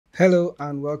Hello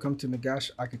and welcome to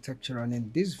Nagash Architecture, and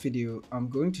in this video I'm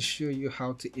going to show you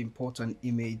how to import an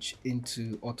image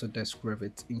into Autodesk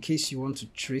Revit. In case you want to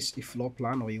trace a floor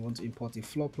plan or you want to import a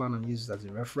floor plan and use it as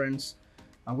a reference,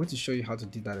 I'm going to show you how to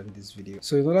do that in this video.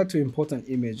 So in order to import an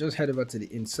image, just head over to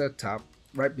the Insert tab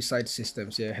right beside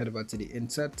Systems here. Head over to the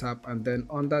Insert tab, and then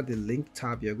under the Link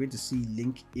tab you're going to see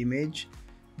Link Image.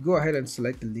 Go ahead and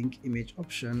select the link image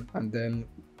option and then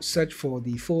search for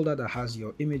the folder that has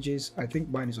your images. I think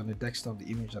mine is on the desktop. The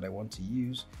image that I want to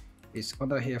use is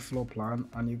under here, floor plan,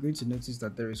 and you're going to notice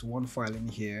that there is one file in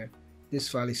here. This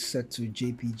file is set to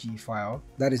JPG file.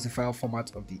 That is the file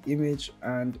format of the image,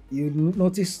 and you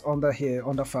notice under here,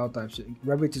 under file types,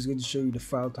 Revit is going to show you the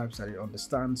file types that it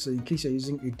understands. So in case you're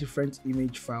using a different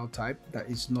image file type that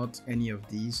is not any of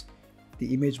these,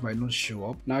 the image might not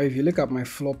show up. Now if you look at my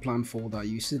floor plan folder,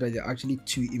 you see that there are actually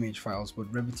two image files, but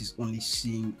Revit is only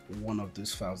seeing one of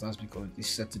those files. That's because it's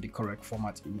set to the correct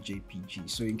format in JPG.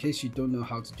 So in case you don't know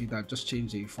how to do that, just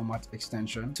change the format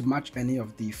extension to match any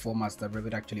of the formats that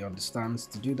Revit actually understands.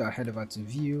 To do that, head over to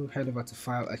View, head over to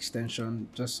File Extension,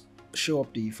 just show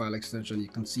up the file extension. You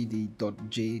can see the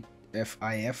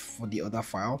 .jfif for the other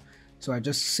file. So I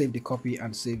just saved the copy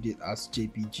and saved it as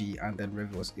JPG, and then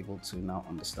Revit was able to now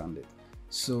understand it.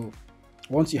 So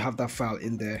once you have that file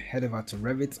in there, head over to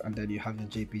Revit, and then you have your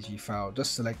JPG file.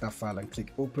 Just select that file and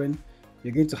click open.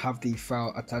 You're going to have the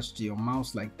file attached to your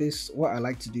mouse like this. What I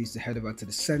like to do is to head over to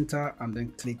the center and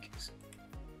then click,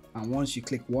 and once you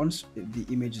click once, the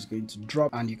image is going to drop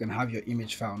and you can have your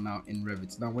image file now in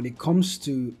Revit. Now when it comes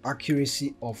to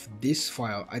accuracy of this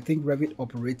file, I think Revit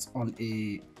operates on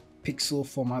a pixel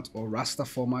format or raster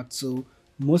format, so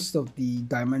most of the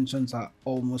dimensions are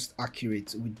almost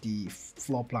accurate with the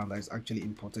floor plan that is actually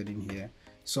imported in here.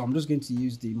 So I'm just going to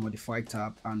use the modify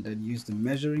tab and then use the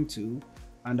measuring tool,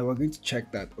 and then we're going to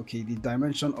check that okay, the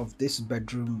dimension of this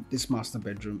bedroom, this master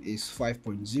bedroom, is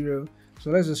 5.0.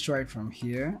 so let's just try it from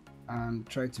here and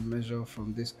try to measure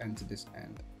from this end to this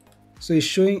end. So it's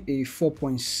showing a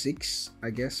 4.6, I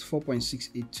guess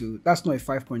 4.682. That's not a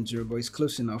 5.0, but it's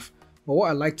close enough. But what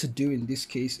I like to do in this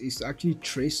case is to actually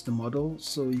trace the model.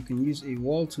 So you can use a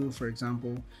wall tool, for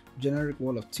example, generic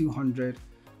wall of 200,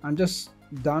 and just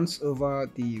dance over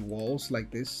the walls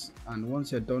like this. And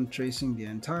once you're done tracing the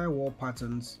entire wall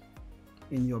patterns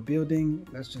in your building,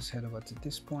 let's just head over to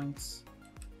this point.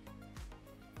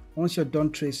 Once you're done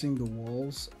tracing the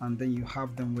walls and then you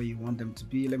have them where you want them to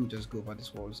be, let me just go over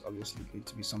this wall. It's obviously going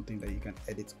to be something that you can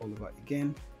edit all over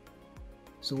again.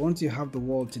 So once you have the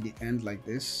wall to the end like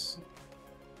this,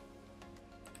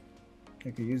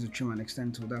 you can use the trim and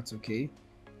extend tool, that's okay.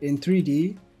 In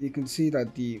 3D, you can see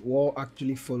that the wall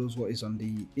actually follows what is on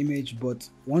the image, but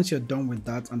once you're done with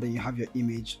that and then you have your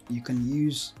image, you can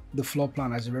use the floor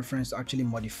plan as a reference to actually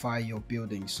modify your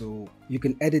building. So you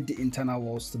can edit the internal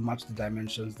walls to match the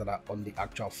dimensions that are on the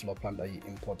actual floor plan that you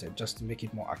imported, just to make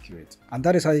it more accurate. And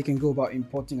that is how you can go about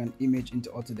importing an image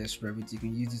into Autodesk Revit. You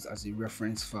can use this as a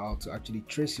reference file to actually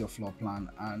trace your floor plan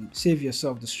and save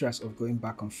yourself the stress of going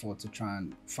back and forth to try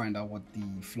and find out what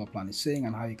the floor plan is saying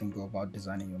and how you can go about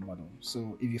designing your model.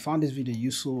 So if you found this video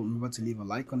useful, remember to leave a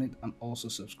like on it and also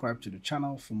subscribe to the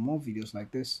channel for more videos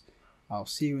like this. I'll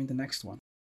see you in the next one.